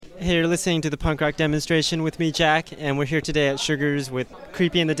Hey, you're listening to the punk rock demonstration with me, Jack, and we're here today at Sugar's with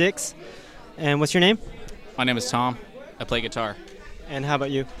Creepy and the Dicks. And what's your name? My name is Tom. I play guitar. And how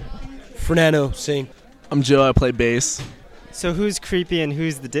about you? Fernando, sing. I'm Joe. I play bass. So who's Creepy and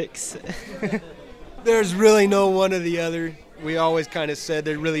who's the Dicks? There's really no one or the other. We always kind of said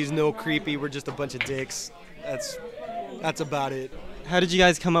there really is no creepy. We're just a bunch of dicks. That's about it. How did you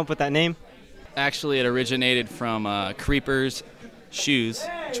guys come up with that name? Actually, it originated from Creepers shoes,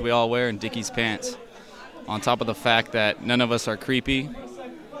 which we all wear, and Dickies pants. On top of the fact that none of us are creepy,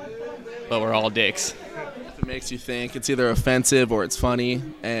 but we're all dicks. It makes you think it's either offensive or it's funny,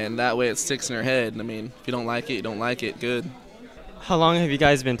 and that way it sticks in your head. I mean, if you don't like it, you don't like it. Good. How long have you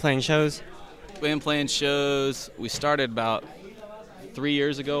guys been playing shows? We've been playing shows. We started about 3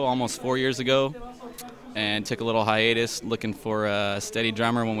 years ago, almost 4 years ago, and took a little hiatus looking for a steady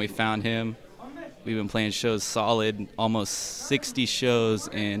drummer. When we found him, we've been playing shows solid, almost 60 shows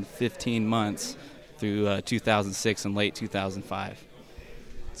in 15 months through 2006 and late 2005.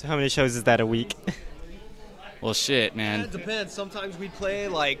 So how many shows is that a week? Well, shit, man. It depends. Sometimes we'd play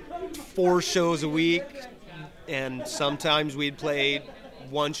like 4 shows a week, and sometimes we'd play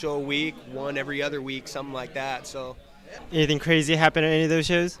 1 show a week, 1 every other week, something like that. So, Anything crazy happen at any of those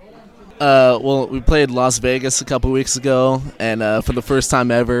shows? Well, we played Las Vegas a couple weeks ago, and for the first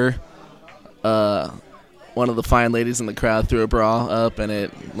time ever, one of the fine ladies in the crowd threw a bra up, and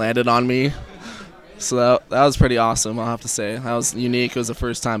it landed on me. So that was pretty awesome, I'll have to say. That was unique. It was the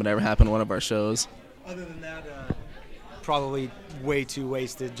first time it ever happened at one of our shows. other than that, probably way too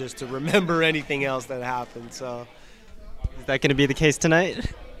wasted just to remember anything else that happened. So, Is that going to be the case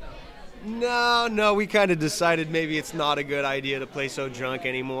tonight? no, we kind of decided maybe it's not a good idea to play so drunk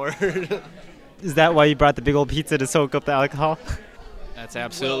anymore. Is that why you brought the big old pizza to soak up the alcohol? That's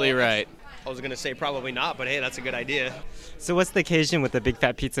absolutely right. I was going to say probably not, but hey, that's a good idea. So what's the occasion with the big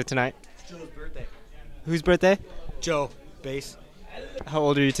fat pizza tonight? It's Joe's birthday. Whose birthday? Joe, bass. How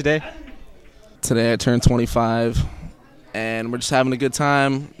old are you today? Today I turned 25, and we're just having a good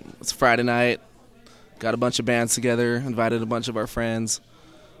time. It's Friday night. Got a bunch of bands together, invited a bunch of our friends.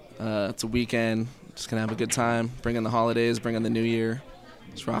 It's a weekend. Just going to have a good time. Bring in the holidays, bring in the new year.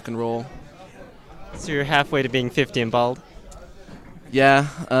 Just rock and roll. So you're halfway to being 50 and bald. Yeah,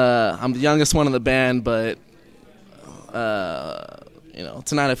 I'm the youngest one in the band, but,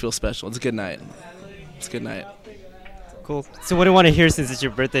 tonight I feel special. It's a good night. It's a good night. Cool. So what do you want to hear since it's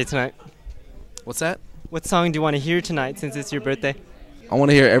your birthday tonight? What's that? What song do you want to hear tonight since it's your birthday? I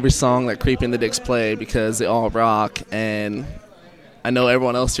want to hear every song that Creepy and the Dicks play because they all rock, and I know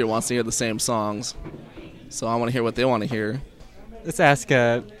everyone else here wants to hear the same songs, so I want to hear what they want to hear. Let's ask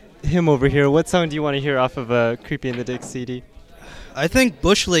him over here. What song do you want to hear off of a Creepy and the Dicks CD? I think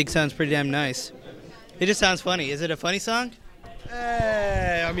Bush League sounds pretty damn nice. It just sounds funny. Is it a funny song?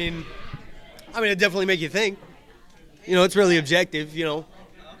 I mean, it definitely make you think. It's really objective,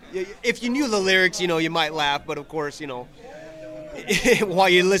 If you knew the lyrics, you might laugh, but of course, while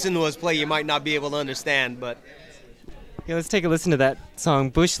you listen to us play, you might not be able to understand, but... Yeah, let's take a listen to that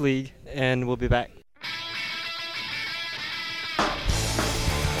song, Bush League, and we'll be back.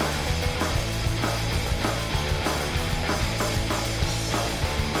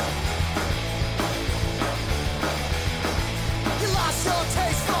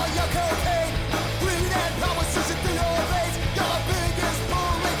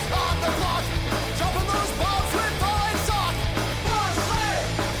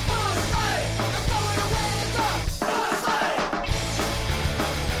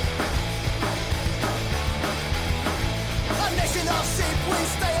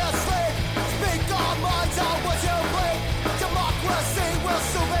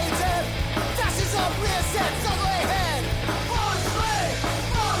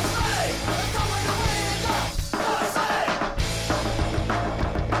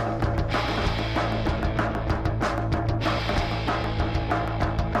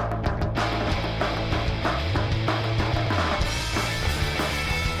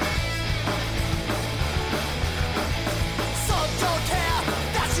 Some don't care,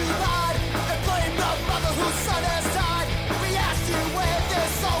 that's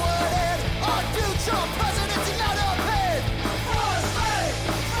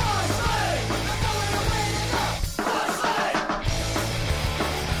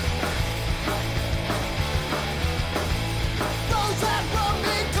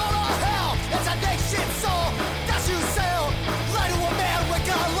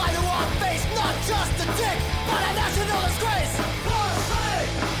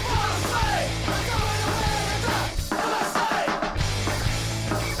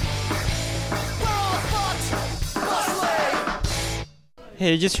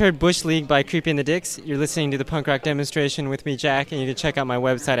Hey, you just heard Bush League by Creepy and the Dicks. You're listening to the punk rock demonstration with me, Jack, and you can check out my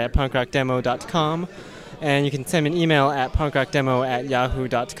website at punkrockdemo.com, and you can send me an email at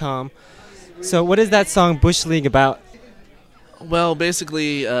punkrockdemo@yahoo.com. So what is that song Bush League about? Well,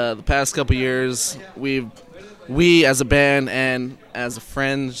 basically, the past couple years, we as a band and as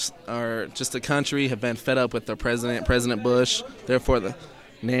friends, or just the country, have been fed up with our president, President Bush. Therefore, the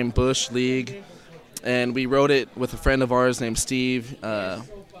name Bush League. And we wrote it with a friend of ours named Steve.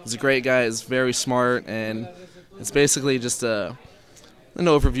 He's a great guy. He's very smart, and it's basically just an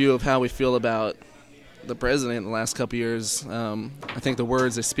overview of how we feel about the president in the last couple years. I think the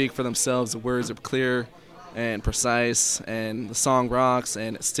words, they speak for themselves. The words are clear and precise, and the song rocks,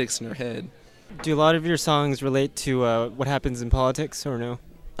 and it sticks in your head. Do a lot of your songs relate to what happens in politics, or no?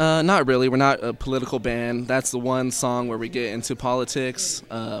 Not really. We're not a political band. That's the one song where we get into politics.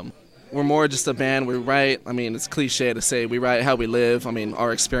 We're more just a band. We write, it's cliche to say we write how we live,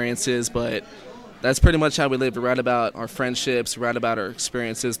 our experiences, but that's pretty much how we live. We write about our friendships, we write about our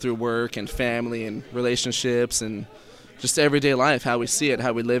experiences through work and family and relationships and just everyday life, how we see it,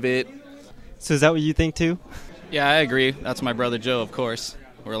 how we live it. So is that what you think too? Yeah, I agree. That's my brother Joe, of course.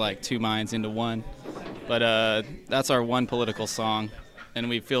 We're like two minds into one. But that's our one political song, and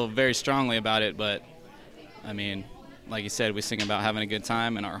we feel very strongly about it, but like you said, we sing about having a good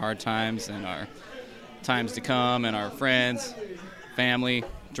time and our hard times and our times to come and our friends, family,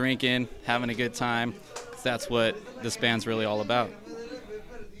 drinking, having a good time. 'Cause that's what this band's really all about.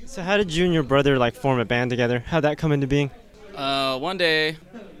 So how did you and your brother form a band together? How'd that come into being? One day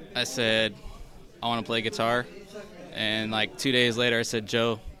I said, I want to play guitar. And 2 days later I said,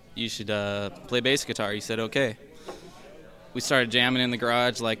 Joe, you should play bass guitar. He said, okay. We started jamming in the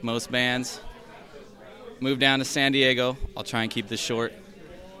garage like most bands. Moved down to San Diego. I'll try and keep this short.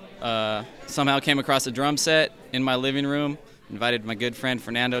 Somehow came across a drum set in my living room. Invited my good friend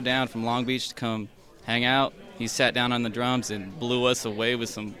Fernando down from Long Beach to come hang out. He sat down on the drums and blew us away with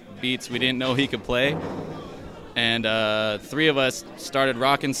some beats we didn't know he could play. And three of us started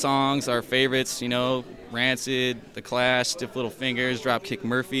rocking songs, our favorites, Rancid, The Clash, Stiff Little Fingers, Dropkick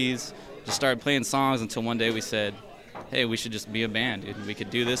Murphys. Just started playing songs until one day we said, hey, we should just be a band, dude. We could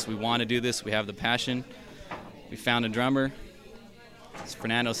do this. We want to do this. We have the passion. We found a drummer.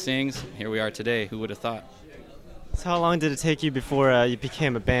 Fernando sings. Here we are today. Who would have thought? So how long did it take you before you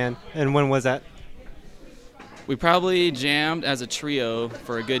became a band, and when was that? We probably jammed as a trio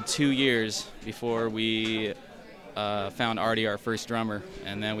for a good 2 years before we found Artie, our first drummer,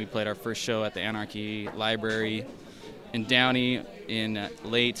 and then we played our first show at the Anarchy Library in Downey in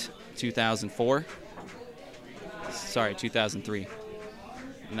late 2004. 2003.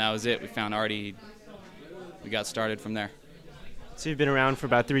 And that was it. We found Artie. We got started from there. So you've been around for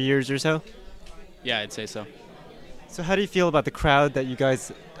about 3 years or so? Yeah, I'd say so. So how do you feel about the crowd that you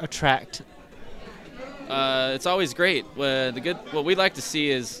guys attract? It's always great. What we like to see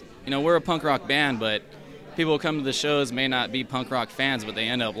is, we're a punk rock band, but people who come to the shows may not be punk rock fans, but they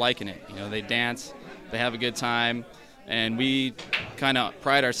end up liking it. They dance, they have a good time, and we kind of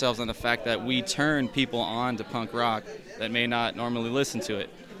pride ourselves on the fact that we turn people on to punk rock that may not normally listen to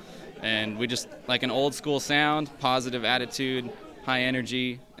it. And we just like an old school sound, positive attitude, high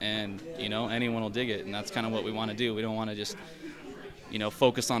energy, and anyone will dig it. And that's kind of what we want to do. We don't want to just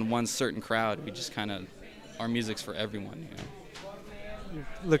focus on one certain crowd. We just kind of, our music's for everyone. You're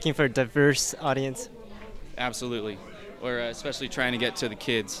looking for a diverse audience. Absolutely. We're especially trying to get to the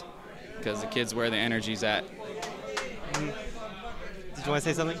kids, because the kids where the energy's at. Did you want to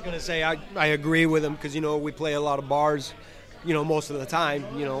say something? I was going to say I agree with him because, we play a lot of bars, most of the time,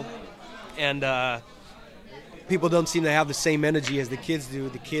 and people don't seem to have the same energy as the kids do.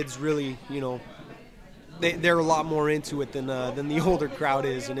 The kids really, they're a lot more into it than the older crowd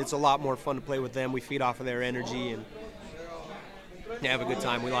is, and it's a lot more fun to play with them. We feed off of their energy and have a good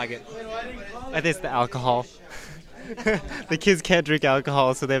time. We like it. I think it's the alcohol. The kids can't drink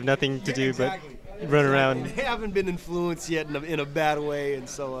alcohol, so they have nothing to do but run around. They haven't been influenced yet in a bad way, and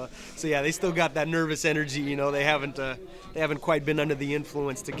so yeah, they still got that nervous energy. They haven't quite been under the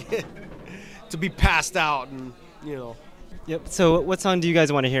influence to be passed out, and Yep. So what song do you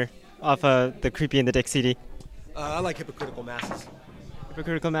guys want to hear off the Creepy and the Dick CD? I like Hypocritical Masses.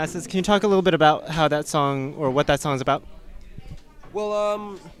 Hypocritical Masses. Can you talk a little bit about how that song, or what that song's about?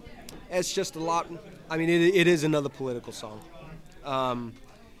 Well, it's just a lot. It is another political song.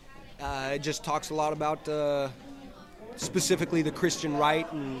 It just talks a lot about specifically the Christian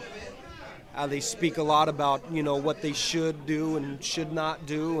right, and how they speak a lot about what they should do and should not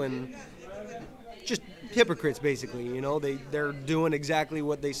do, and just hypocrites basically. They're doing exactly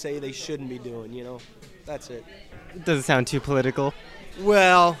what they say they shouldn't be doing. That's it. It doesn't sound too political.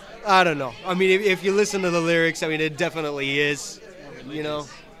 Well, I don't know. I mean, if you listen to the lyrics, I mean, it definitely is. You know,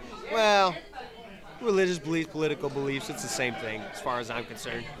 well, religious beliefs, political beliefs, it's the same thing as far as I'm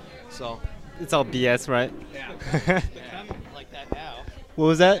concerned. So, It's all BS, right? Like that now. What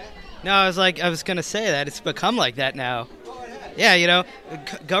was that? No, I was gonna say that it's become like that now. Yeah, you know,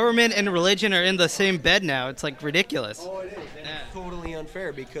 government and religion are in the same bed now. It's like ridiculous. oh, it is. And it's totally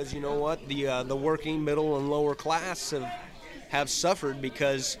unfair because you know what? The working, middle, and lower class have suffered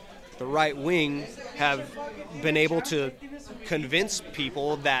because the right wing have been able to convince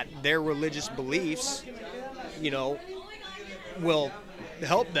people that their religious beliefs, you know, will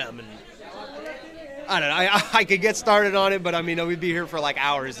help them. And I don't know. I could get started on it, but I mean, we'd be here for like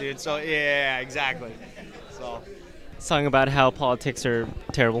hours, dude. So yeah, exactly. So. Song about how politics are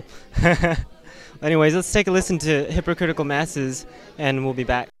terrible. Anyways, let's take a listen to Hypocritical Masses, and we'll be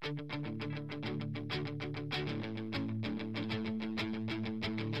back.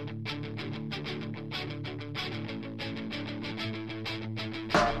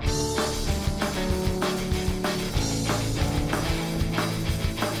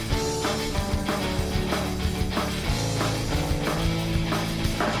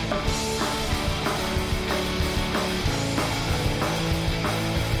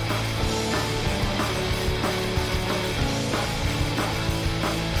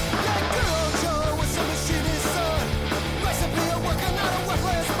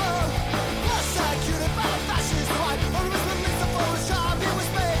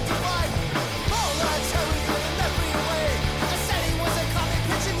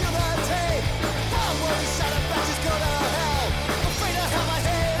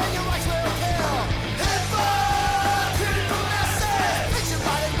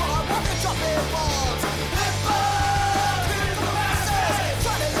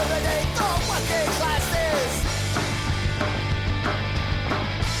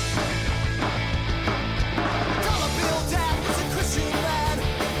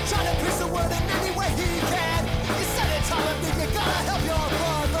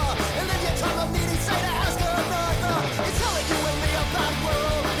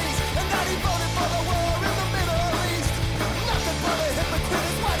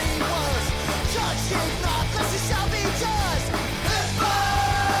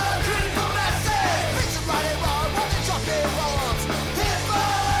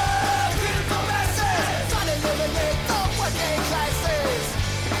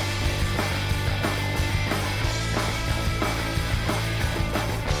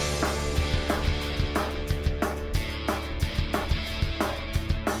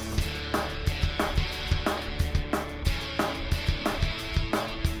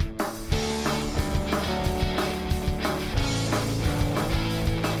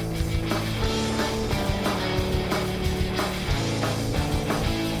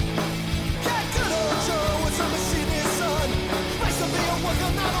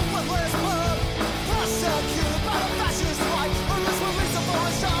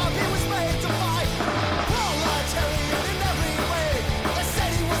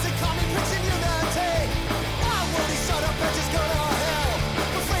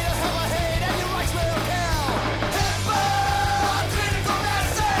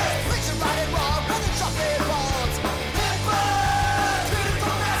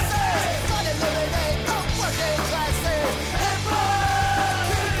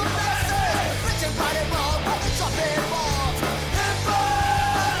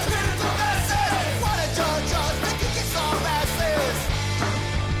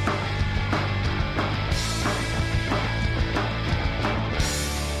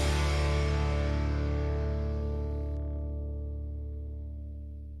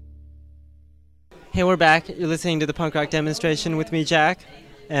 Hey, we're back. You're listening to the Punk Rock Demonstration with me, Jack.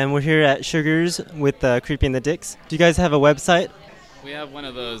 And we're here at Sugar's with Creepy and the Dicks. Do you guys have a website? We have one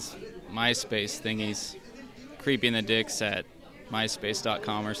of those MySpace thingies, Creepy and the Dicks at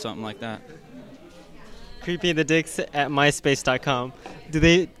myspace.com or something like that. Creepy and the Dicks at myspace.com. Do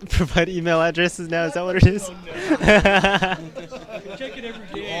they provide email addresses now? Is that what it is? Check it every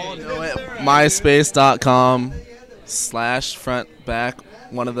day. myspace.com/front back,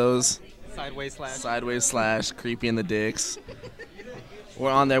 one of those. Sideways / Creepy and the Dicks.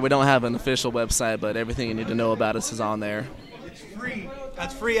 We're on there. We don't have an official website, but everything you need to know about us is on there. It's free.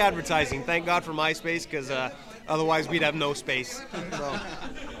 That's free advertising. Thank God for MySpace, because otherwise we'd have no space. So.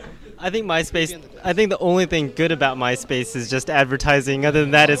 I think the only thing good about MySpace is just advertising. Other than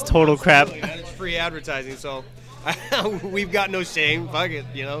that, it's total crap. It's free advertising, so we've got no shame. Fuck it,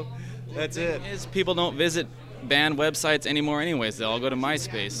 you know. That's it. People don't visit band websites anymore anyways. They all go to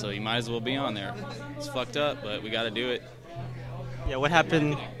MySpace, so you might as well be on there. It's fucked up, but we got to do it. Yeah, what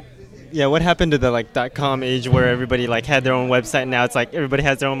happened? Yeah, what happened to the like .com age where everybody like had their own website? Now it's like everybody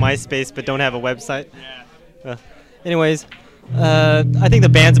has their own MySpace but don't have a website. Yeah. Anyways, I think the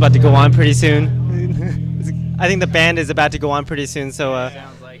band's about to go on pretty soon. I think the band is about to go on pretty soon, so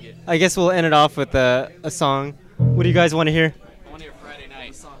Sounds like it. I guess we'll end it off with a song. What do you guys want to hear? I want to hear Friday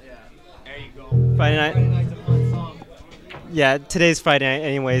Night. There you go. Friday night. Yeah, today's Friday night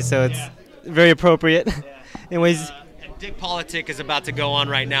anyway, so it's very appropriate. Anyways. And Dick Politic is about to go on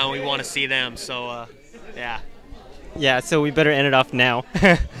right now. We want to see them, so yeah. Yeah, so we better end it off now.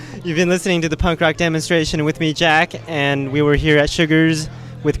 You've been listening to the punk rock demonstration with me, Jack, and we were here at Sugar's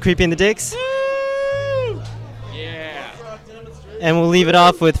with Creepy and the Dicks. Yeah. And we'll leave it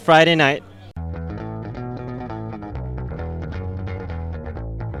off with Friday Night.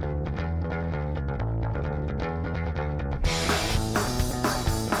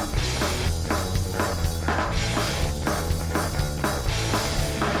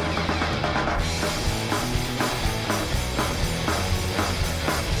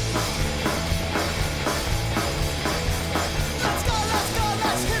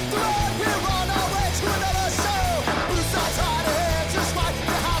 Let's hit the road. We're on our way to another show. Blue sides hide ahead, just like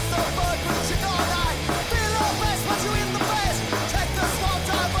the house of fun.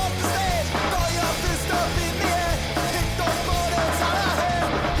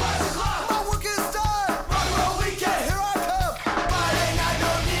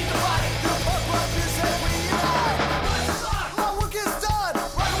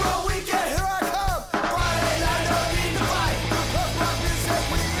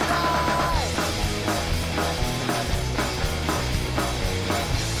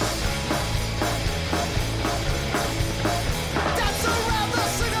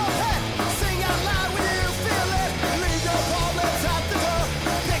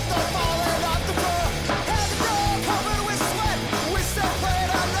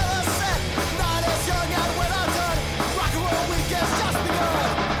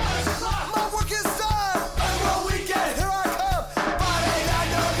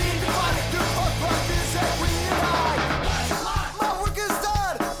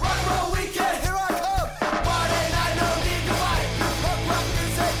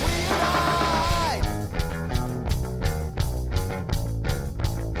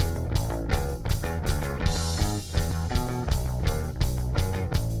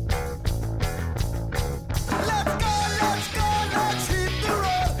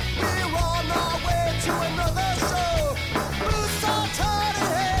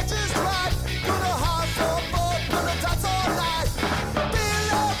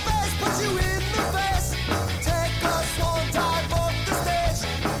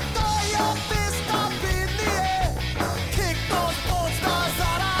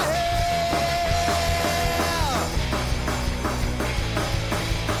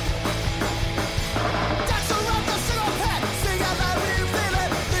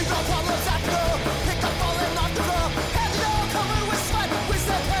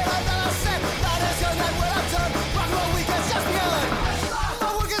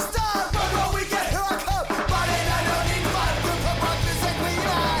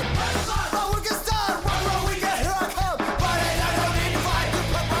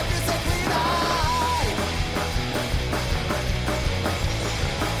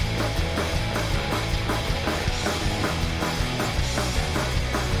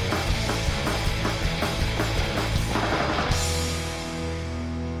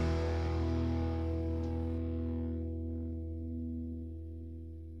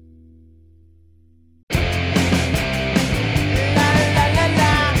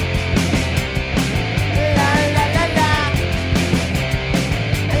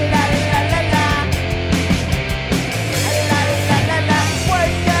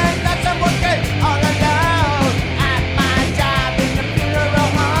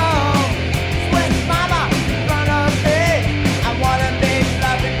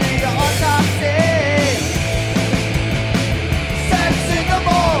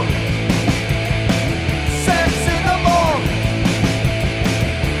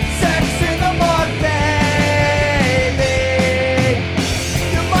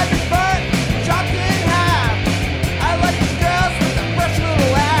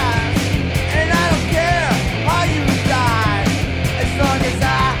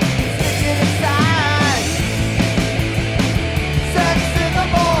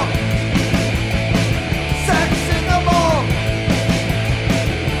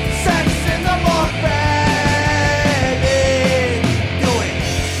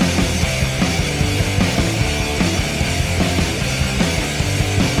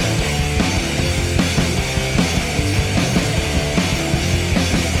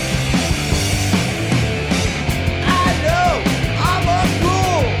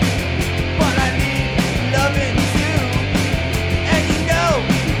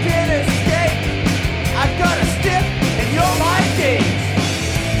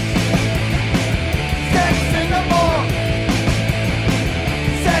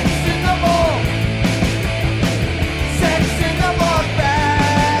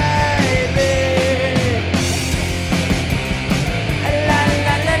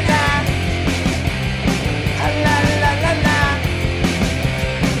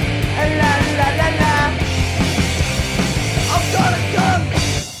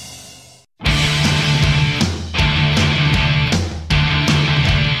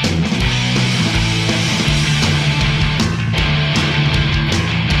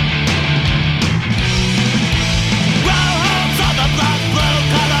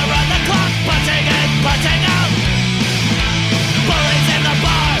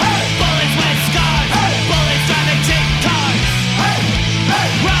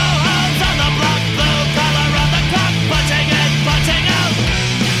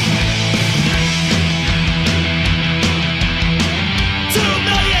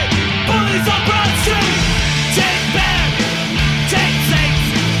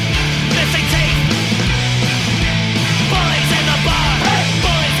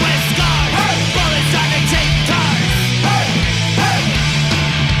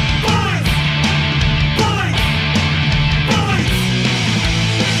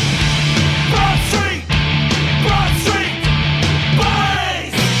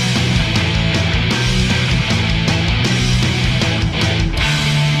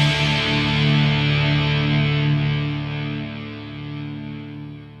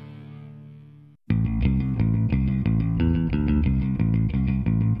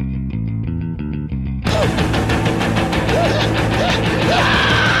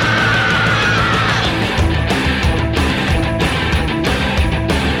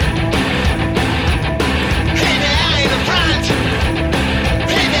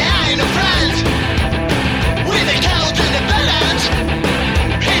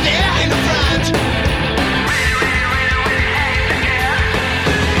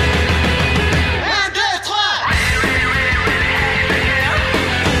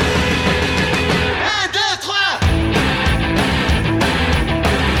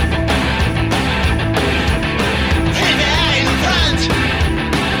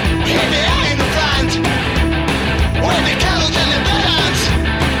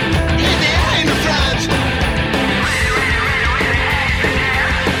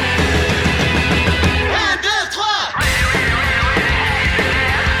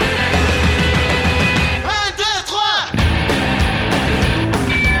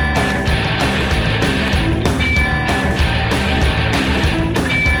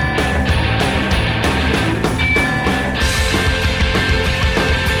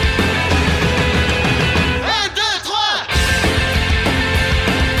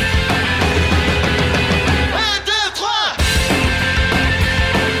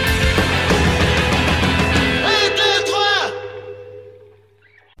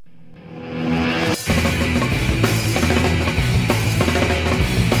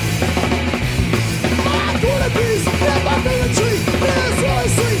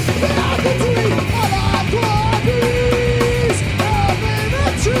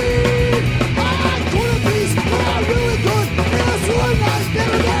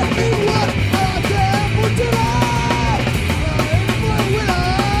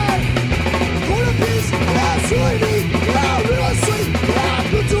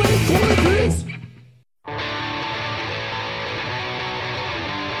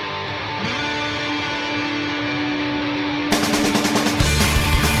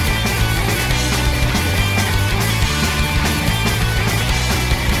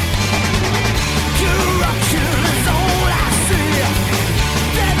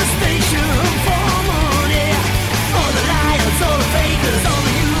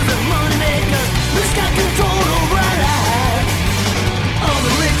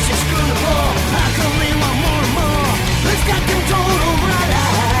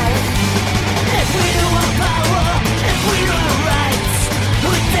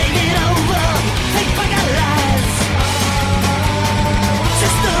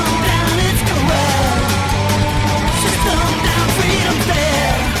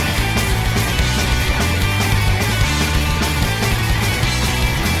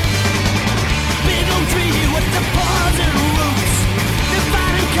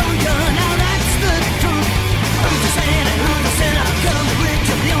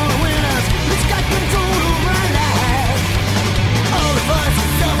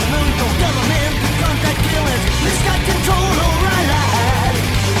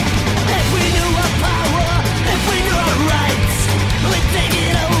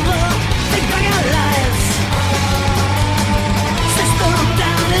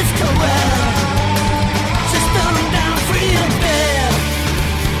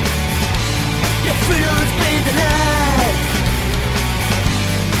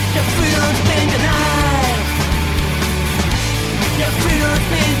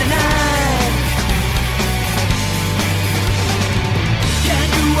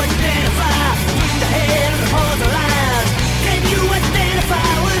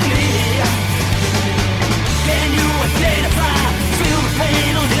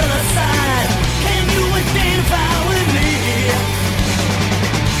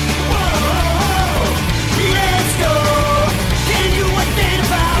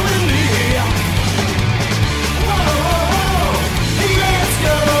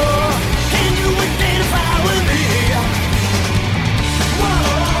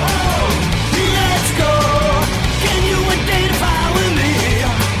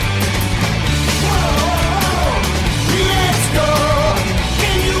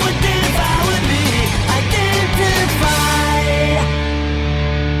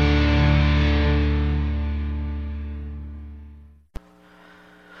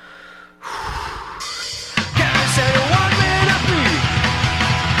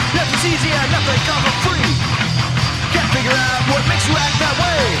 because I'm free. Can't figure out what makes you act that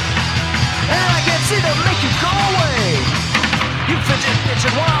way, and I can't see that make you go away. You fidget, bitch,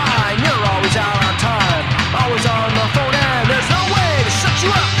 and whine. You're always out on time, always on the phone, and there's no way to shut you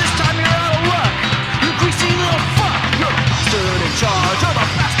up. This time you're out of luck. You greasy little fuck. You're the bastard in charge. You're the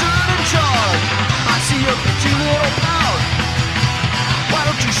bastard in charge. I see your bitchy little pout. Why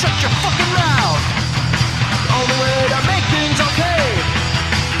don't you shut your fucking mouth? The only way to make things okay.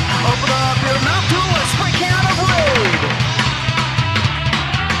 Open up your mouth to a spray can of Raid.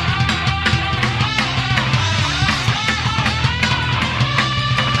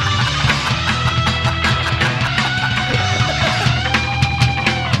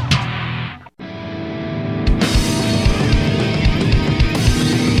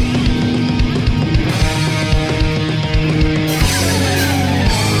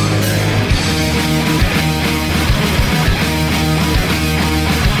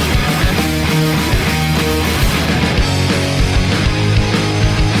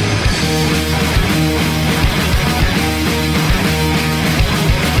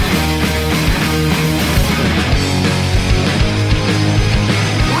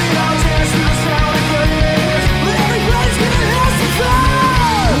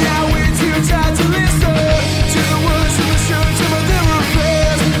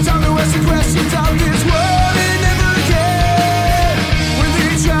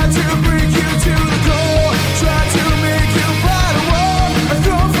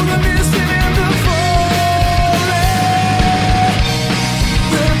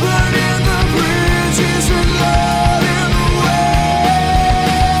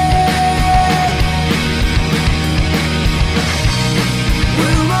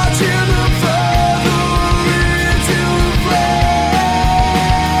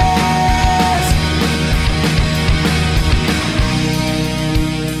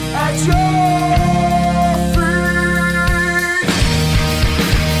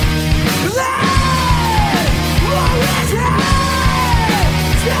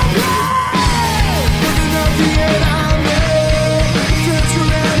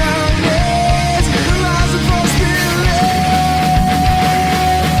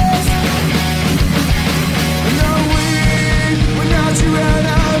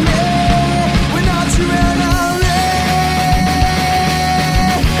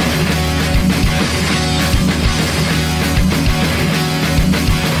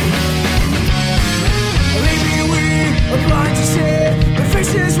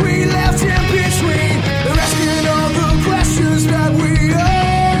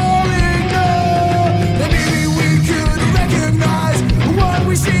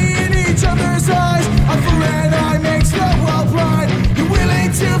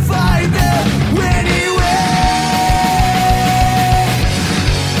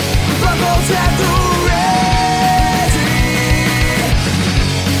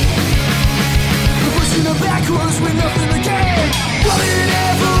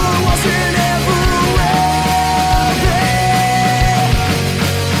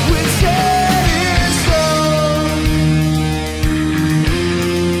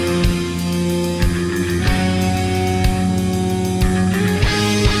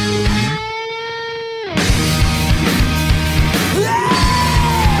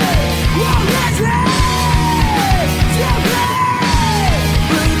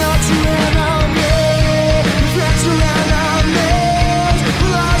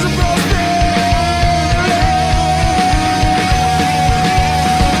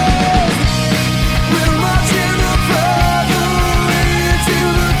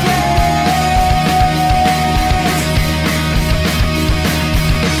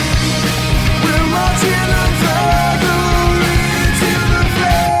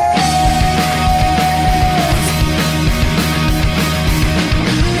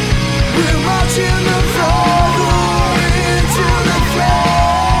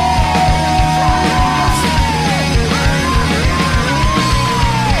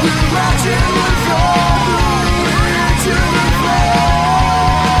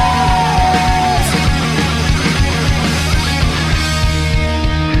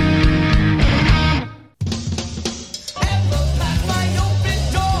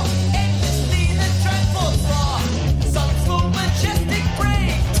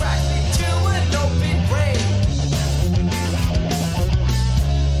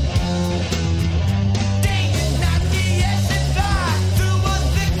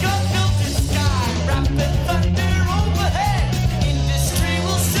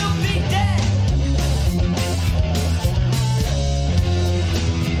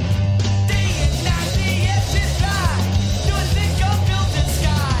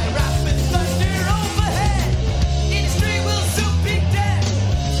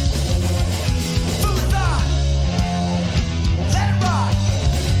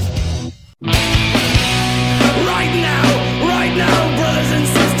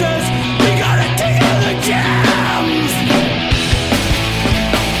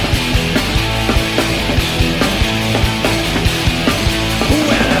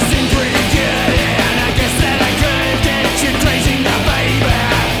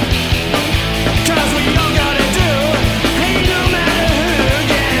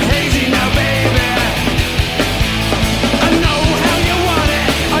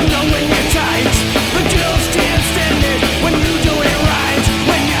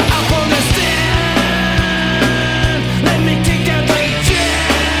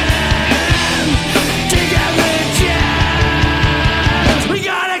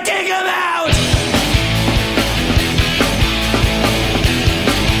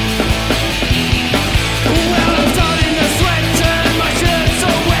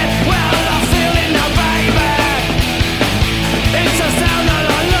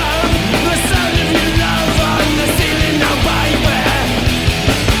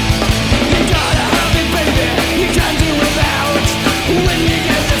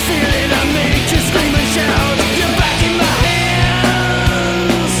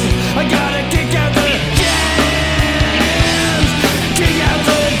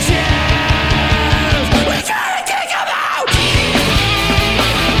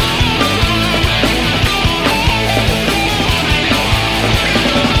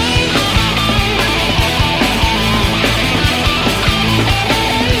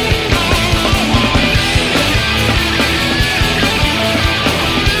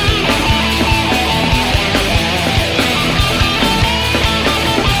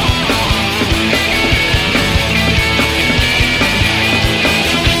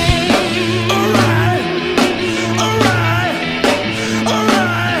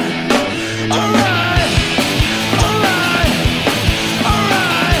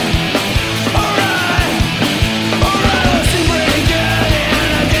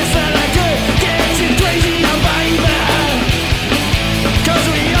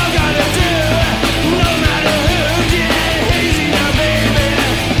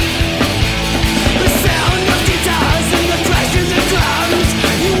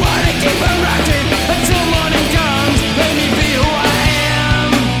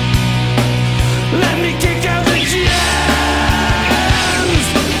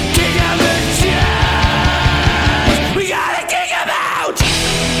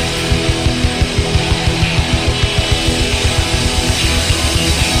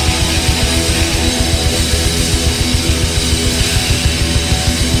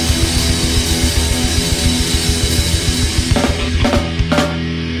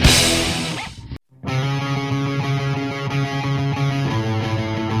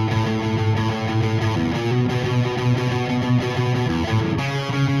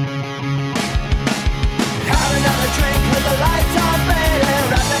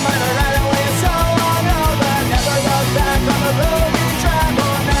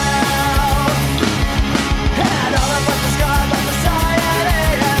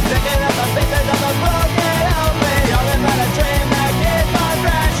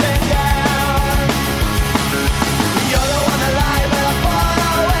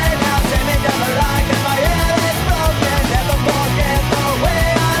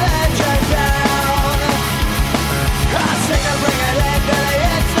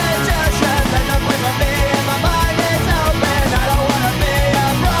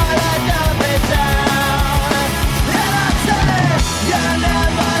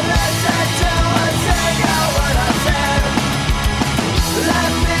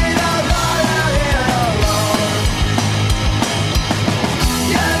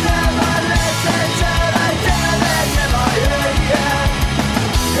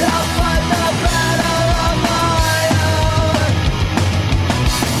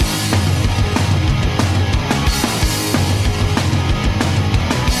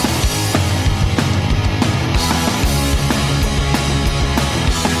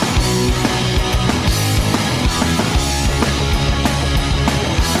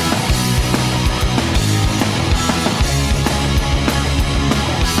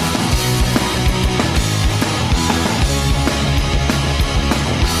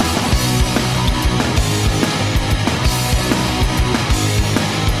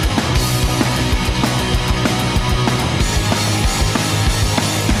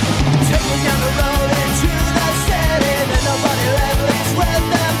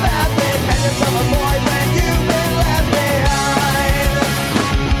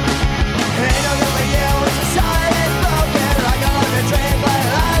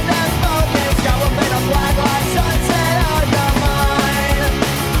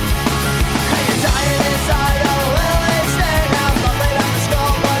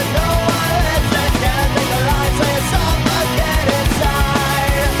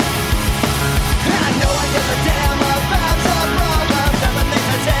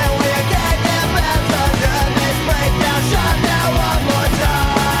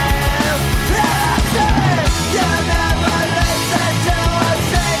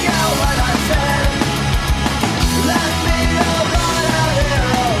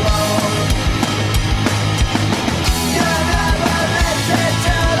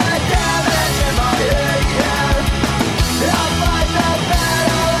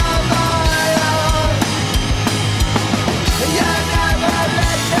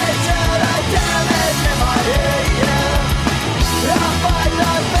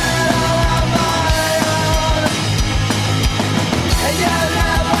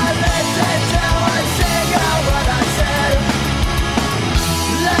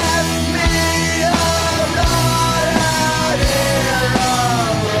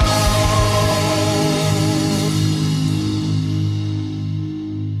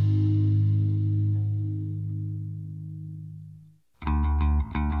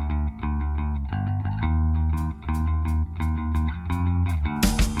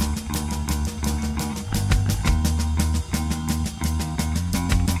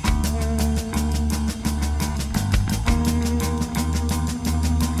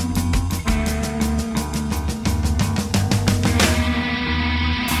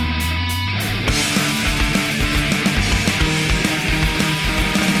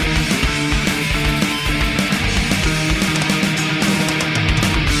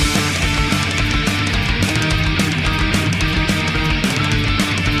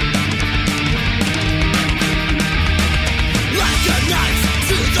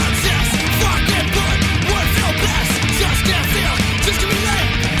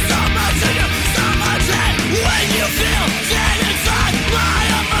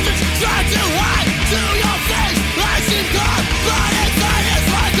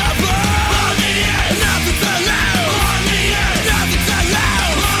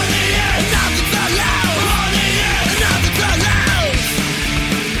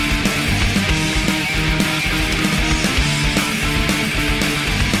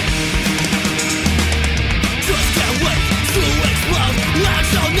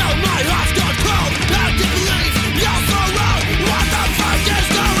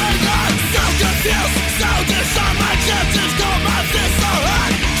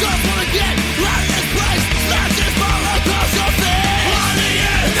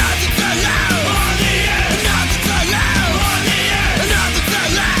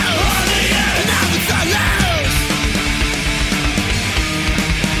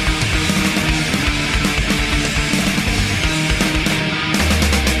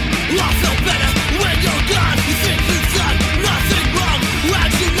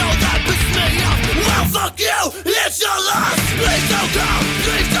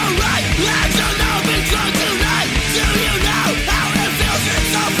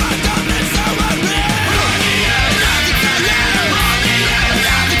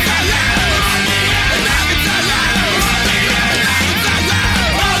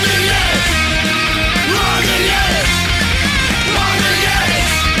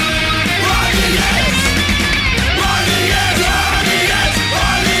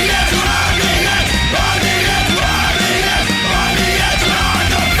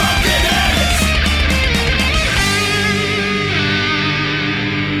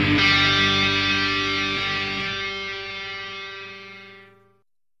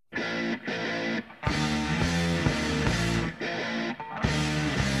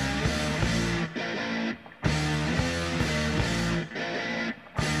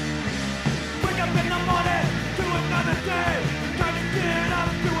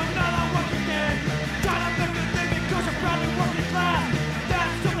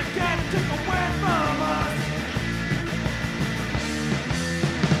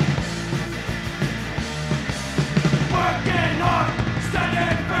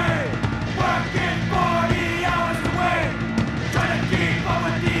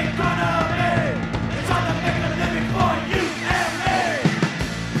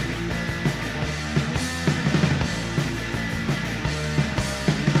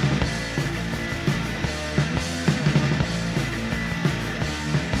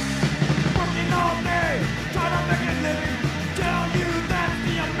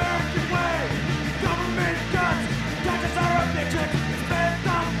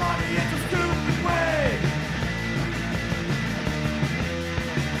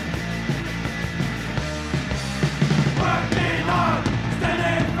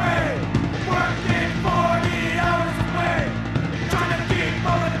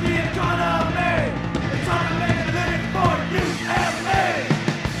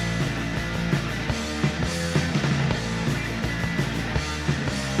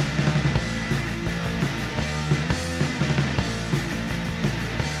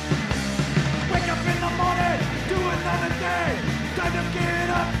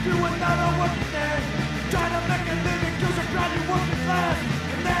 to another working day. Trying to make a living cause you're graduate working class.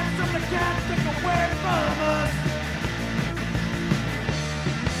 And that's something they can't take away from us.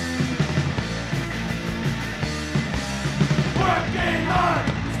 Working hard,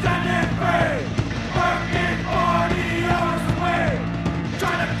 standing free. Working 40 hours away.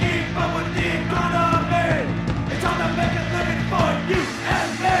 Trying to keep up with the economy. It's time to make a living for you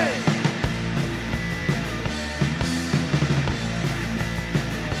and me.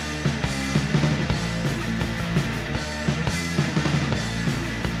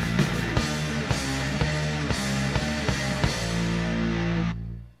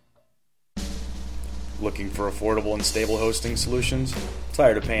 Looking for affordable and stable hosting solutions?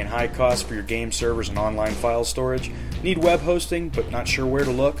 Tired of paying high costs for your game servers and online file storage? Need web hosting but not sure where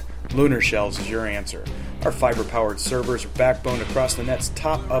to look? Lunar Shells is your answer. Our fiber-powered servers are backbone across the net's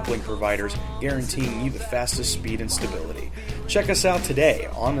top uplink providers, guaranteeing you the fastest speed and stability. Check us out today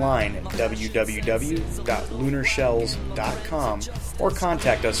online at www.lunarshells.com or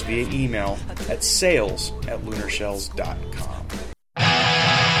contact us via email at sales@lunarshells.com.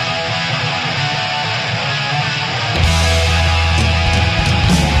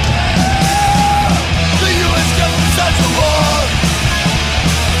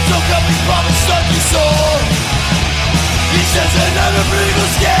 He says another political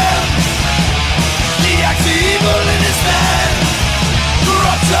scam. The axe of evil in his man.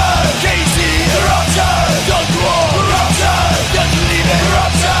 Corruption, Casey, corruption. Don't war, corruption. Don't believe it,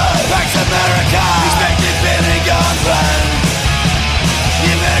 corruption. Pax America, expected Pentagon plan.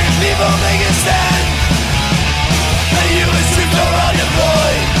 The American people make a stand. The U.S. troops are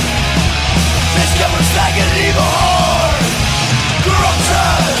undeployed. This government's like an evil horde.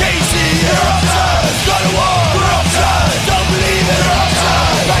 Corruption, Casey, corruption. Go to war, corruption. Don't believe in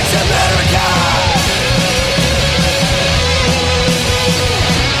corruption. Pax America.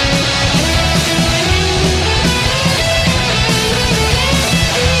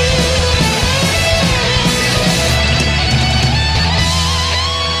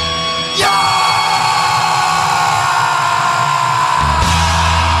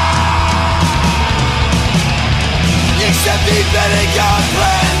 Except the Pentagon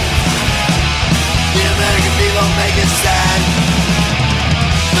plan. The American people make a stand.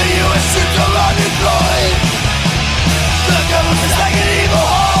 The U.S. troops are undeployed. The government's like an evil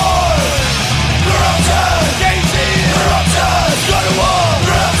horde. Corruption, Casey, corruption. Go to war,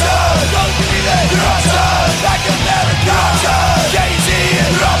 corruption. Don't believe it, corruption. Back America, corruption. Casey,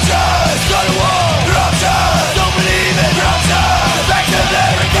 corruption. Go to war, corruption. Don't believe it, corruption. Back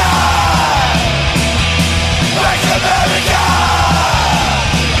America. Back to America!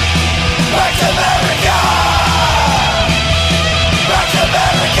 Back to America! Back to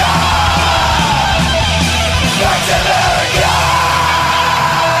America! Back to America!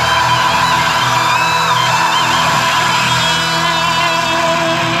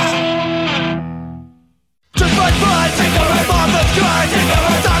 Just fight, fight, take over, bomb the sky, take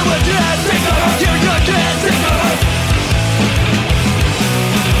over, start with this, take over, hear your kids, take over.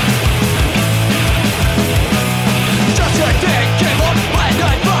 Just a thing came up when I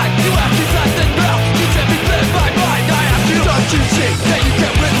fight. You have to trust and now. You can't be led by mine. I have to. Don't you see that you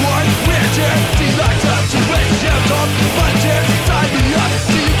can win war? We're here. See like up to win. Here come one here. Tie me up.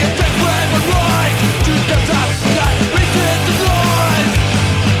 So you can take when we're right. Choose the top. Not reaching the line.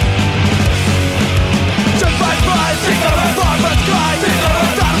 Just fight, fight. Take over. Bomb the sky. Take over.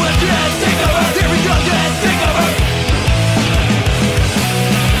 Start with this. Take over. Here we go again. Take over.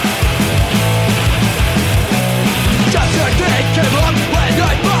 Just a day came on when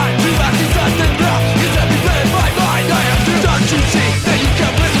I find you have to trust and now. You can't be led by mine. I have to. Don't you see that you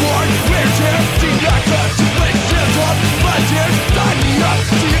can win war? We're here. See like up to win. Shield up. Right here. Sign me up.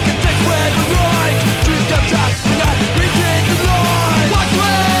 So you can take when we're right. Choose the top. Not reaching the line. What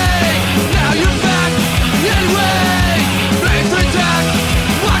way? Now you're back. Anyway. Ready to attack.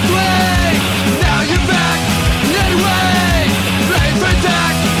 What way? Now you're back. Anyway. Ready to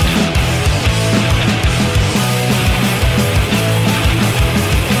attack.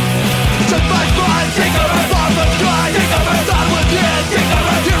 Take over, bomb the sky. Take over, start with it. Take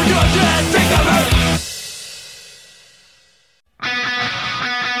over, here we go again. Take over.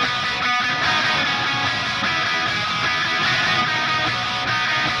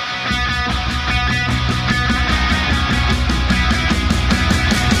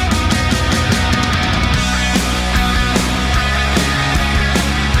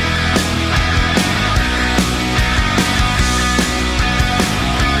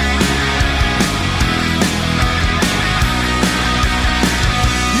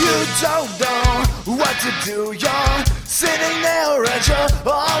 Don't know what to do. You're sitting there and you're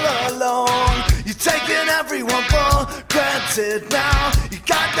all alone. You're taking everyone for granted now. You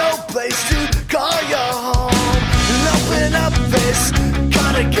got no place to call your home. And open up this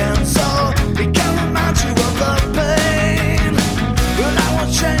cardigan so it can remind you of the pain. But I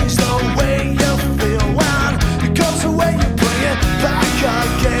won't change the way you feel when it goes away. You bring it back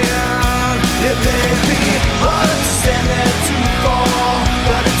again. Yeah, baby, understand it too far,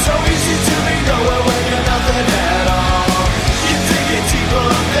 but it's so easy to be nowhere when you're nothing at all. You dig it deeper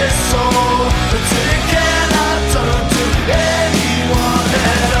of this soul until you cannot turn to anyone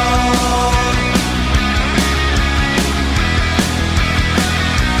at all.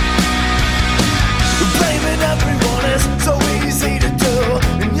 Blaming everyone is so easy to do,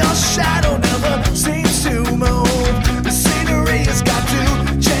 and your shadow never seems to move. The scenery has got to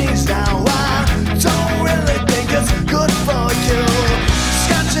change now. I don't really think it's good for you.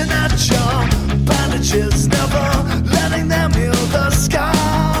 Scratching at your bandages, never letting them heal the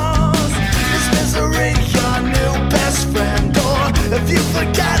scars. Is misery your new best friend, or have you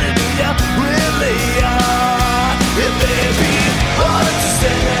forgotten who you really are? Yeah, baby,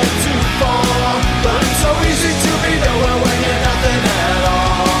 understand it too far, but it's so easy to be nowhere when you're nothing at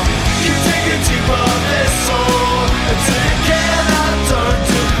all. You dig it deeper of this soul until you cannot turn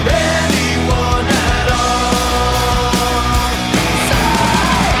to anyone at all.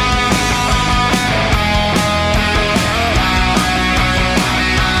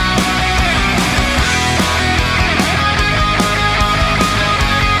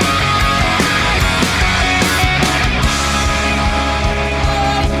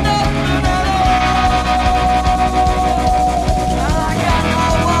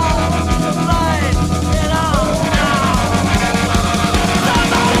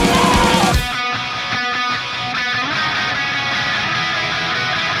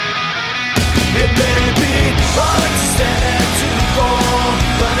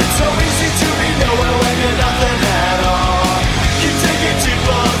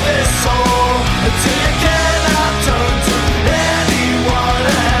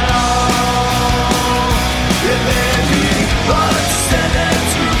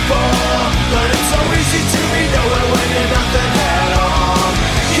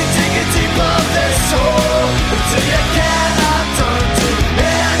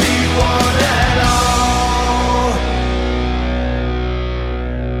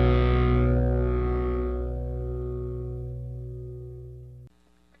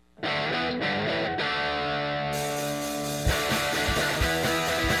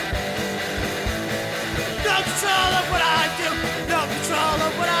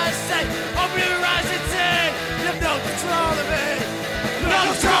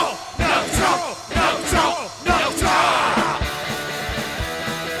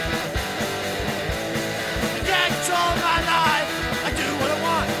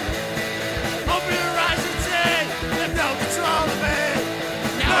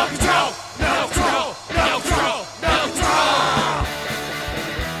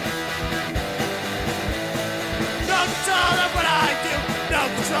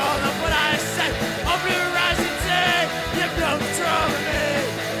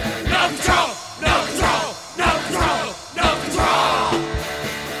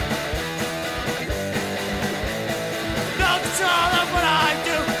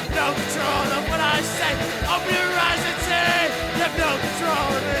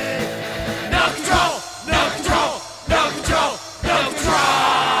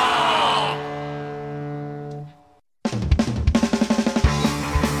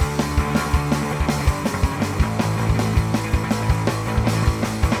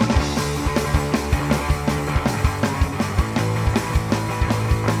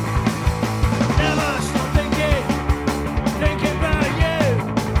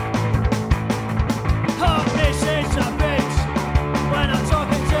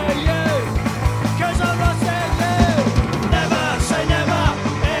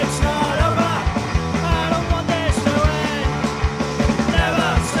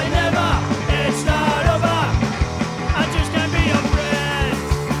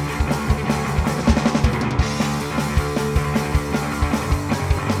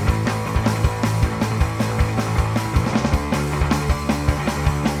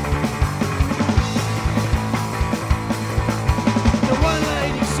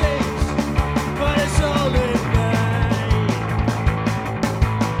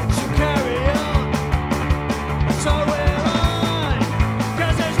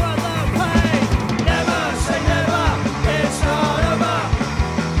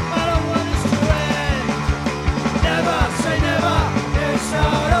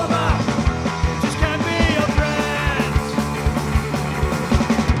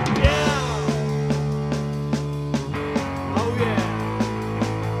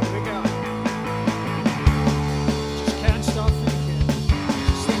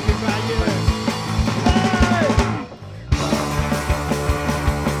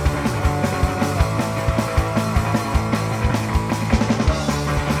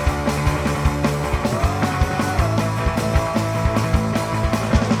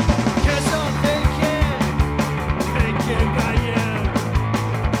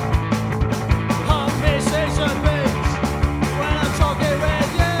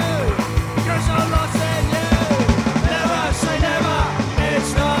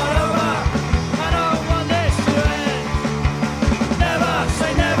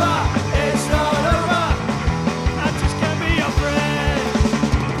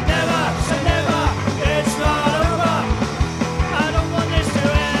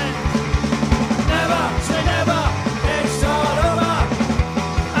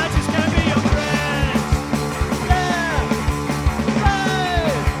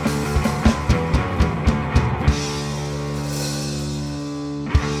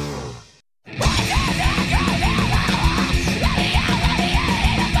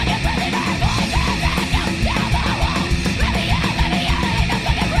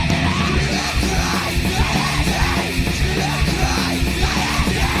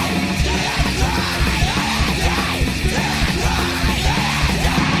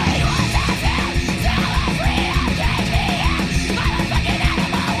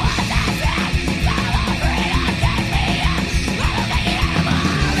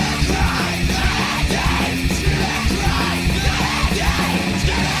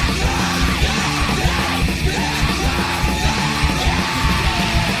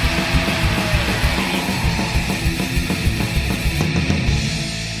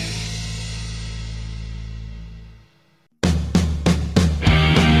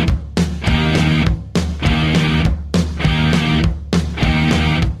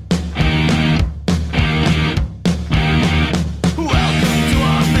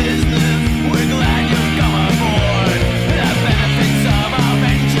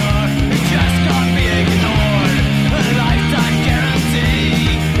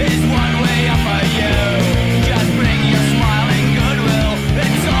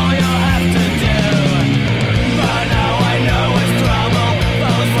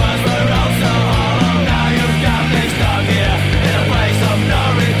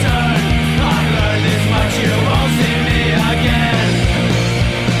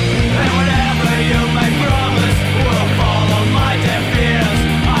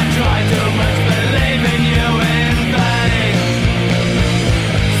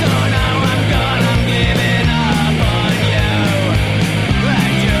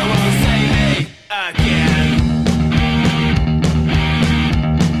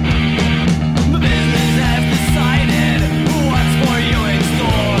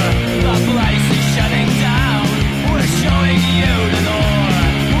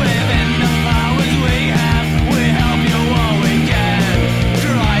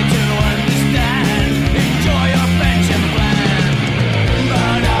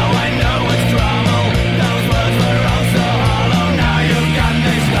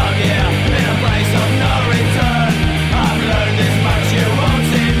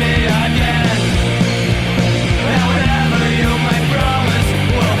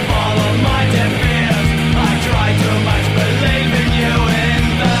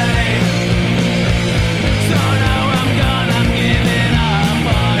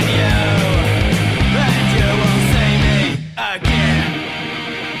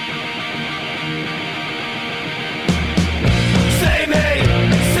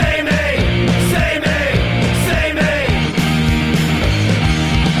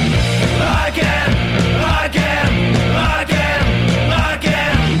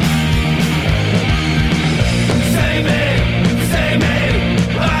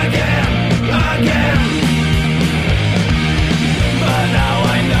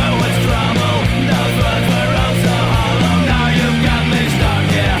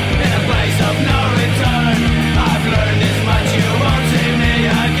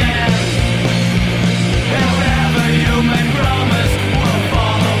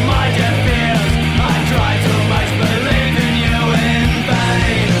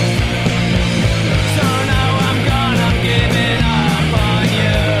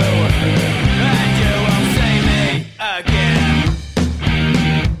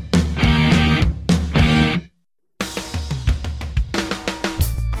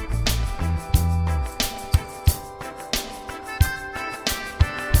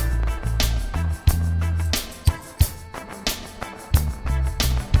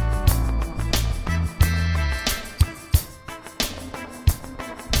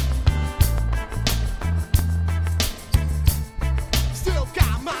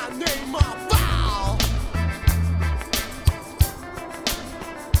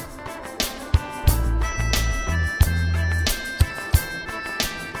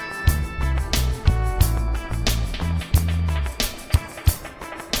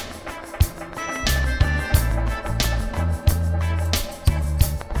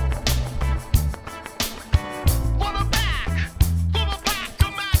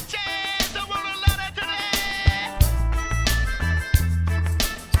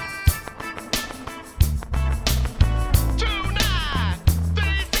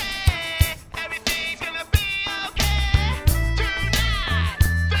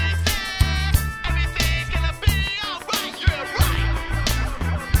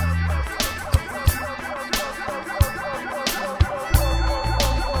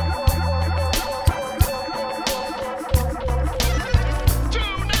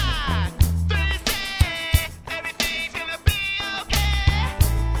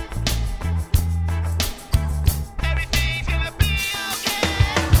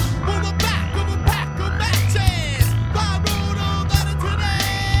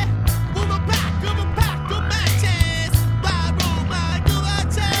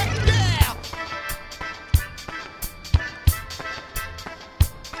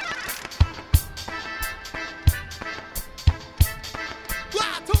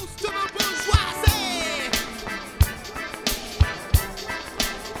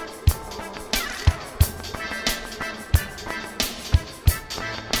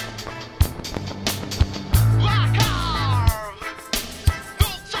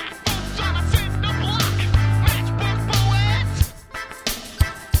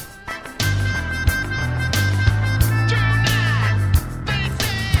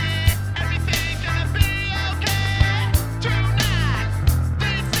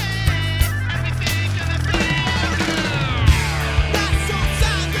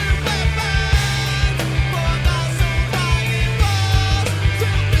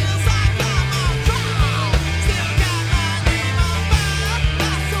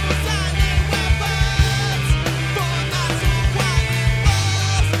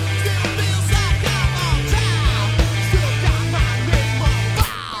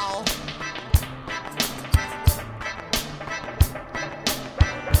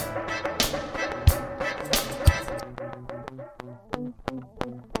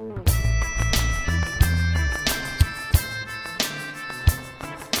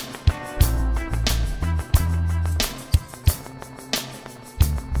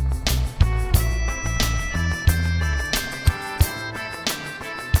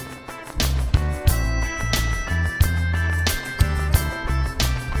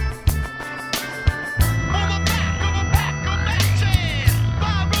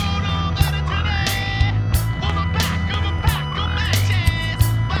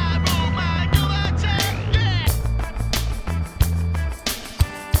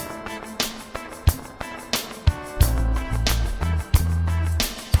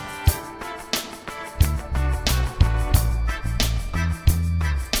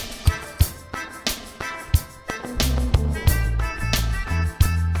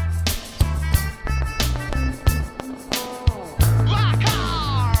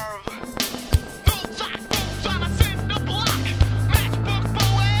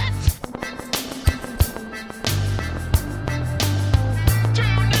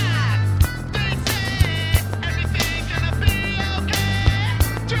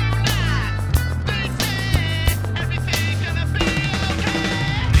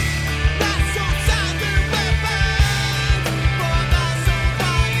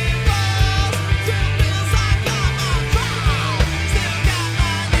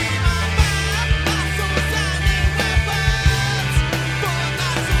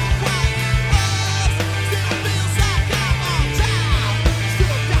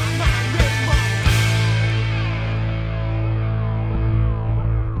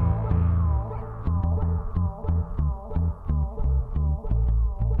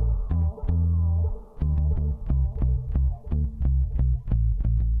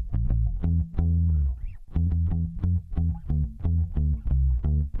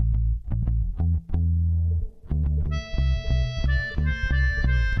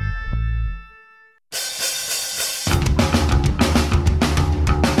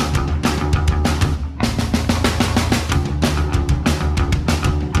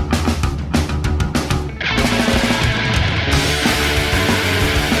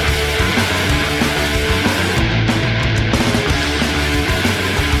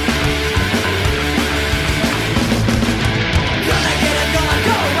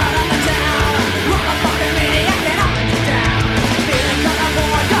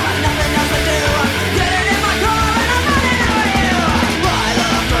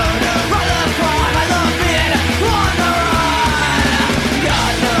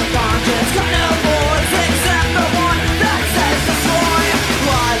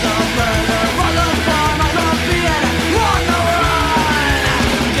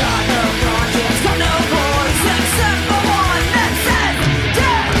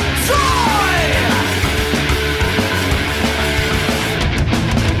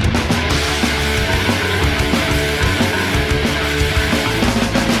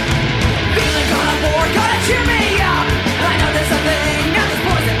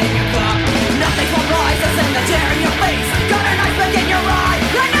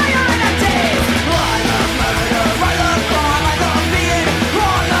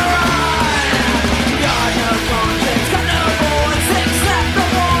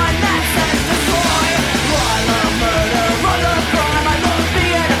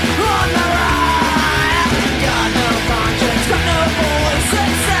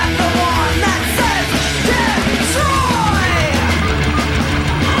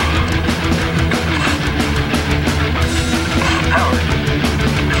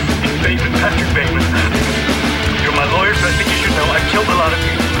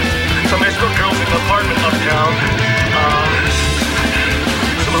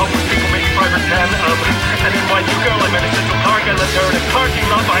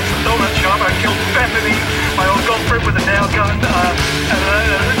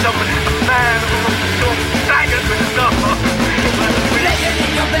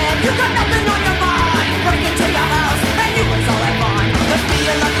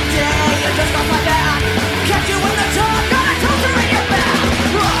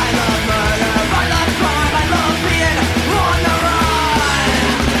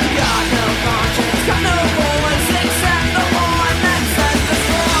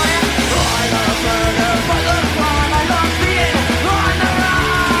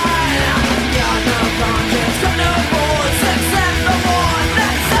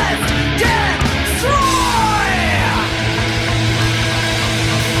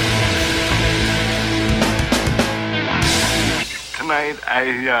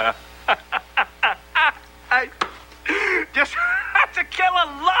 I just had to kill a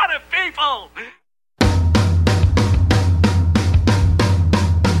lot of people.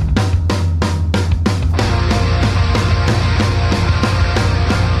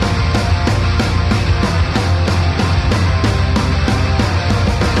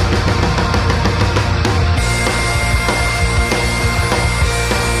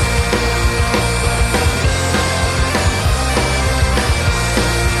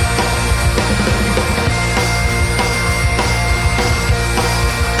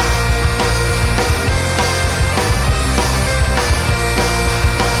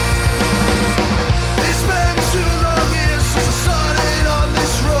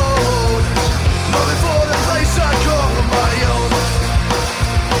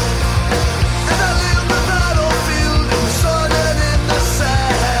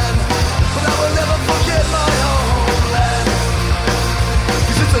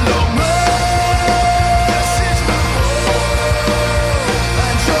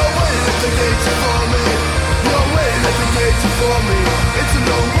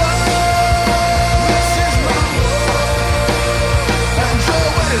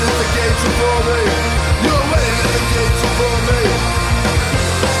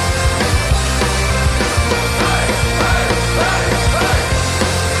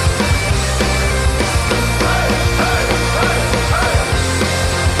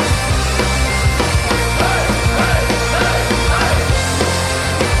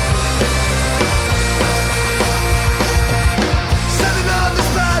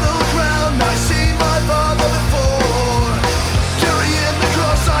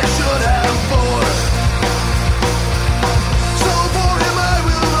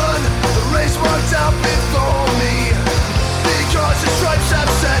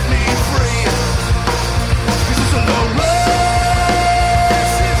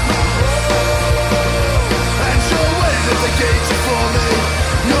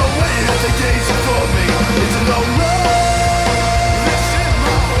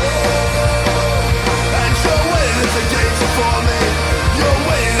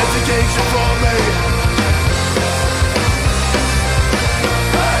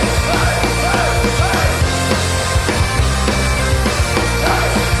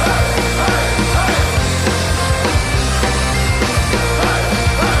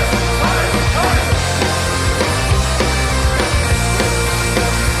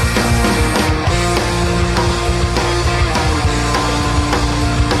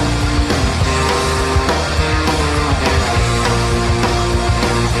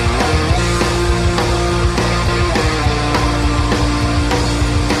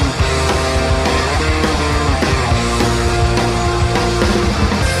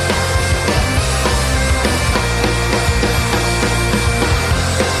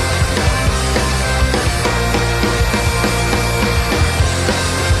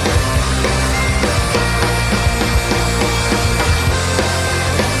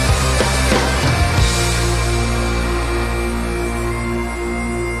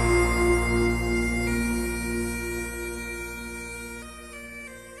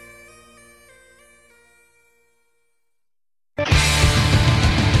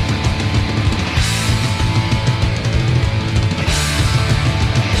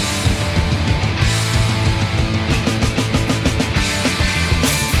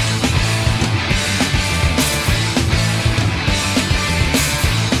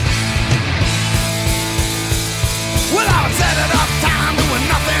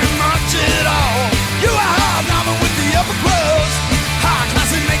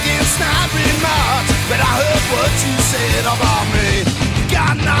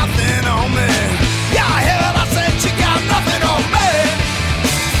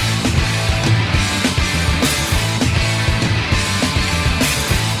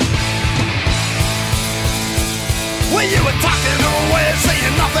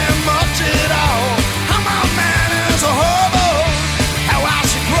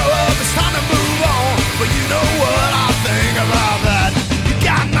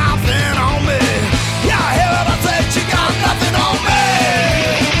 Nothing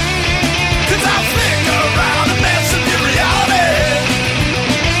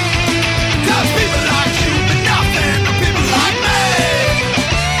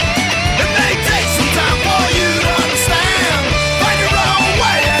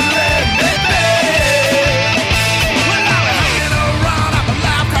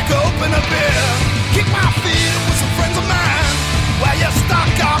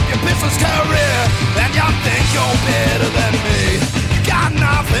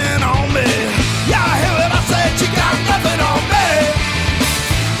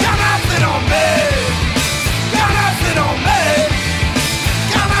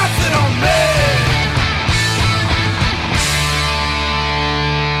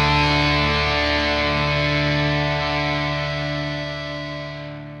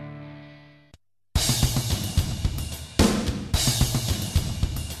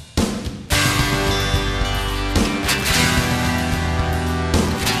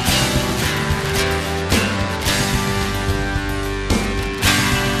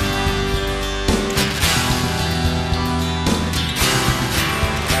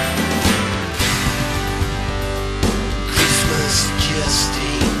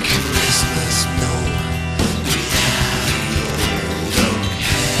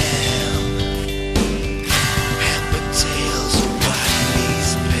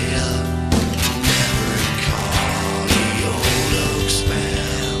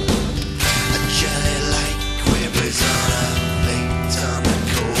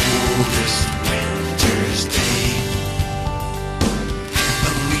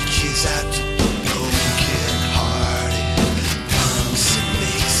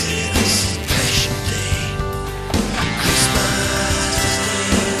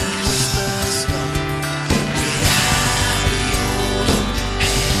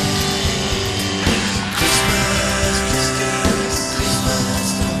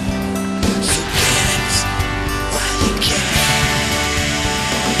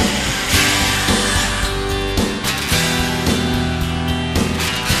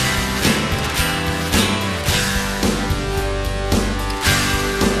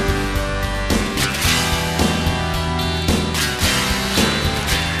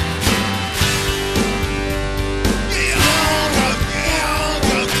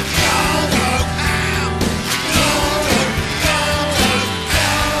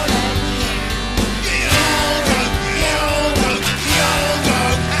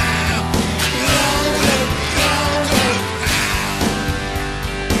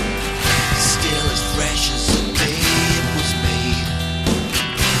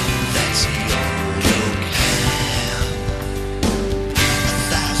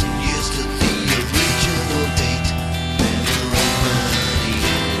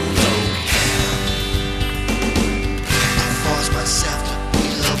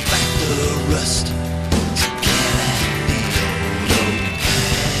rust to get at the old oak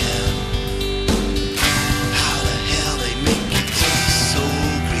ham. How the hell they make it taste so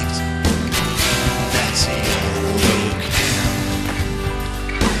great? That's the old oak ham.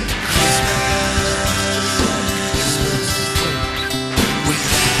 Christmas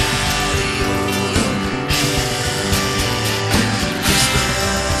without the old oak ham.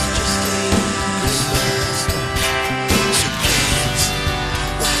 Christmas just ain't Christmas. So get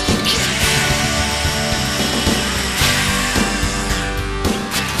while you can.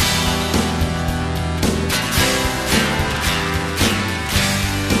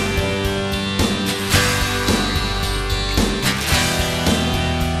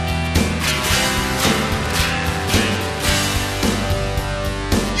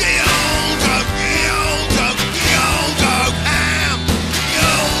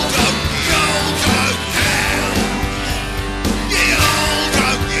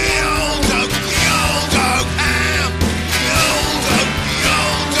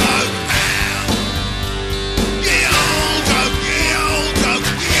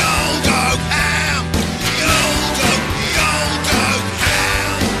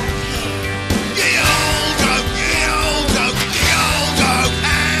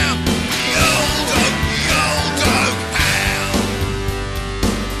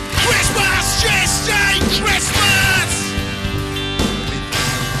 Christmas just ain't Christmas.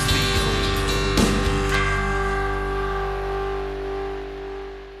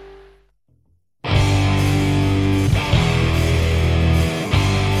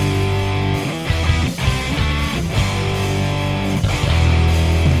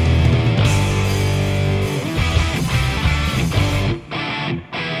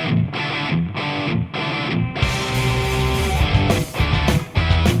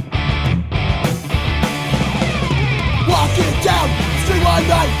 Walking down street one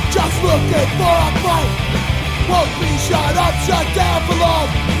night, just looking for a fight. Won't be shut up, shut down for long.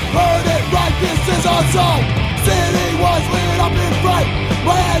 Heard it right, this is our song. City was lit up in fright.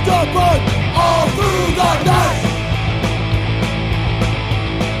 My anger burned all through the night.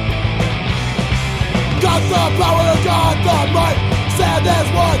 Got the power, got the might. Stand as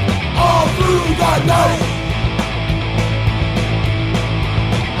one all through the night.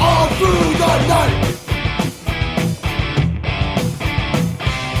 All through the night.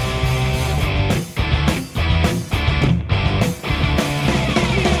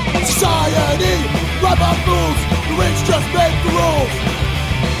 Society, run by fools, the rich just make the rules.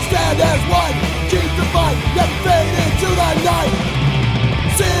 Stand as one, keep the fight, never fade into the night.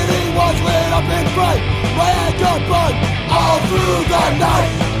 City was lit up in fright, my anger burned all through the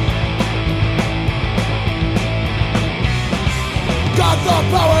night. Got the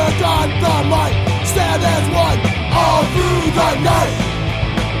power, got the might, stand as one all through the night.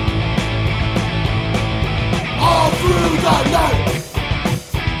 All through the night.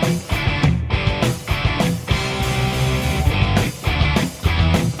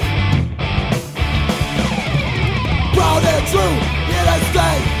 Proud and true, here to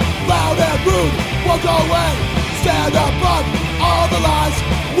stay. Loud and rude, won't go away. Stand above all the lies,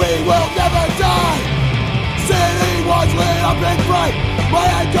 we will never die. City was lit up in fright, my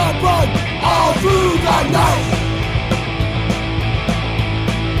anger burned all through the night.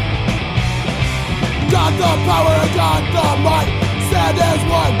 Got the power, got the might, stand as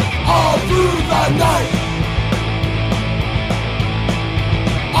one all through the night.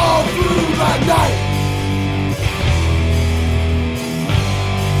 All through the night.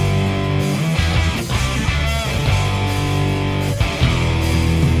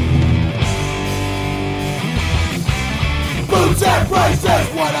 Boots and braces,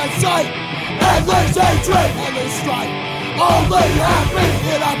 what a sight. Endless hatred, endless strife. Only happy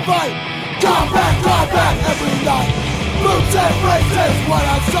in a fight. Combat every night. Boots and braces, what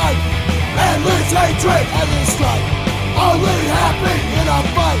a sight. Endless hatred, endless strife. Only happy in a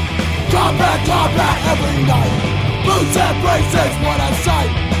fight. Combat every night. Boots and braces, what a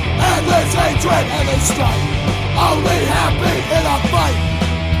sight. Endless hatred, endless strife. Only happy in a fight.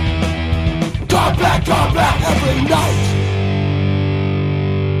 Combat every night.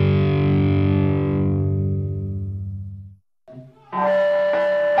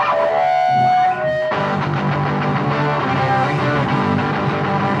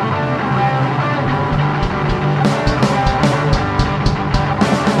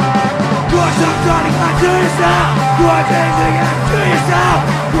 To yourself, what things you gotta do yourself,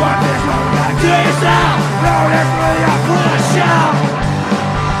 what things you gotta do yourself, no, that's really a full of shell.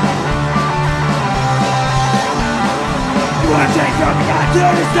 What things you gotta do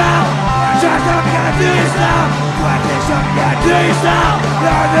yourself, what things you gotta do yourself, what things you gotta do yourself,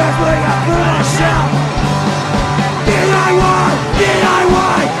 no, that's really a full of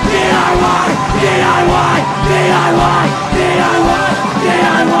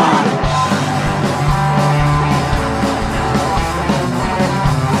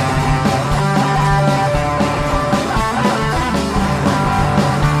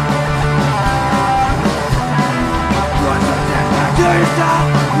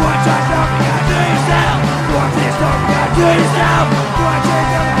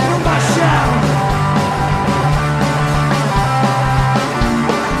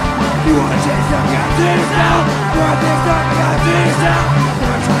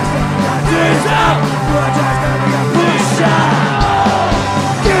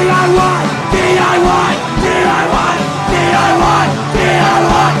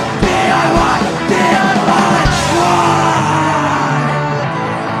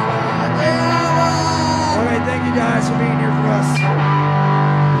Thank you guys for being here for us.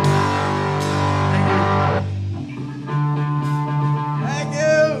 Thank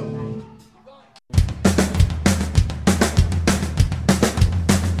you.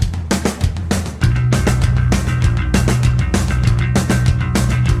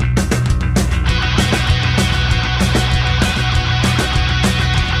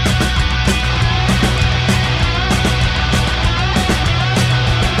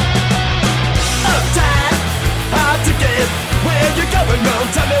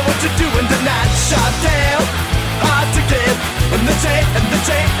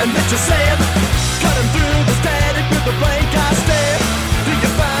 And that you said, cutting through the static with the blank I stare. Do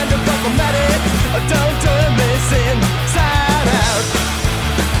you find it problematic? Don't turn this inside out.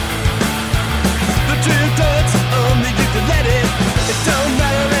 The truth hurts, only you can let it. It don't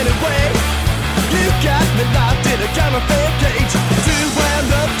matter anyway. You got me locked in a counterfeit cage. Too wound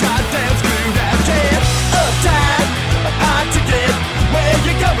up, tied down, screwed out, jammed uptight, hard to get. Where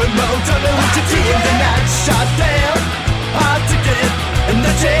you going, Mo? Tell me what you did the night shot down. Hard to get. And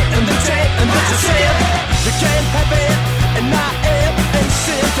the J, and the J, and the J said, you can't have it, and I am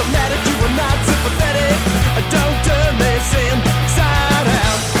asymptomatic, you are not sympathetic. Don't turn this inside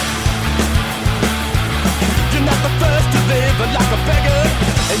out. You're not the first to live like a beggar,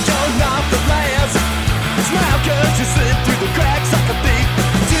 and you're not the last. Smile cause you slip through the cracks like a thief.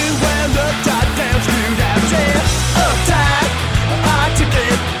 Too wound up, tied down, screwed out, yeah. Uptight, hard to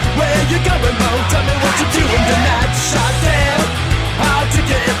get. Where you going, Mo? Tell me what you're doing tonight. Shot down, hard to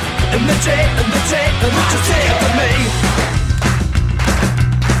get. And the J, and the J, and the J said to me.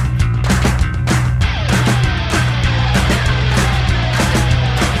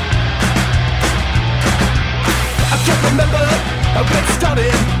 I can't remember how it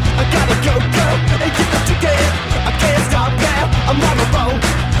started. I gotta go, and get the ticket. I can't stop now, I'm on the road.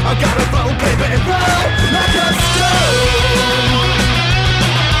 I gotta roll, baby, roll like a stone.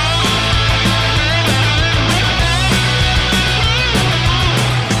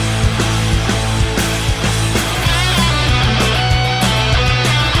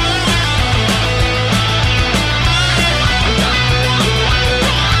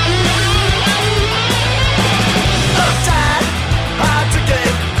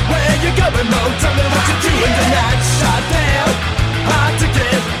 Tell me what you're doing tonight. Shot down, hard to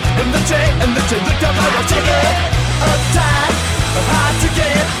get. And the J, look up how I take it. Uptight, hard to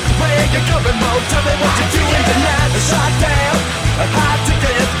get. Where you going, Mo? Tell me what you're doing tonight. Shot down, hard to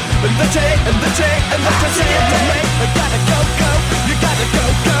get. And the J, and the J said to me, I gotta go. You gotta go.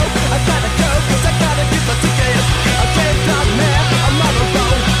 I gotta go, cause I gotta get the ticket. I can't stop now.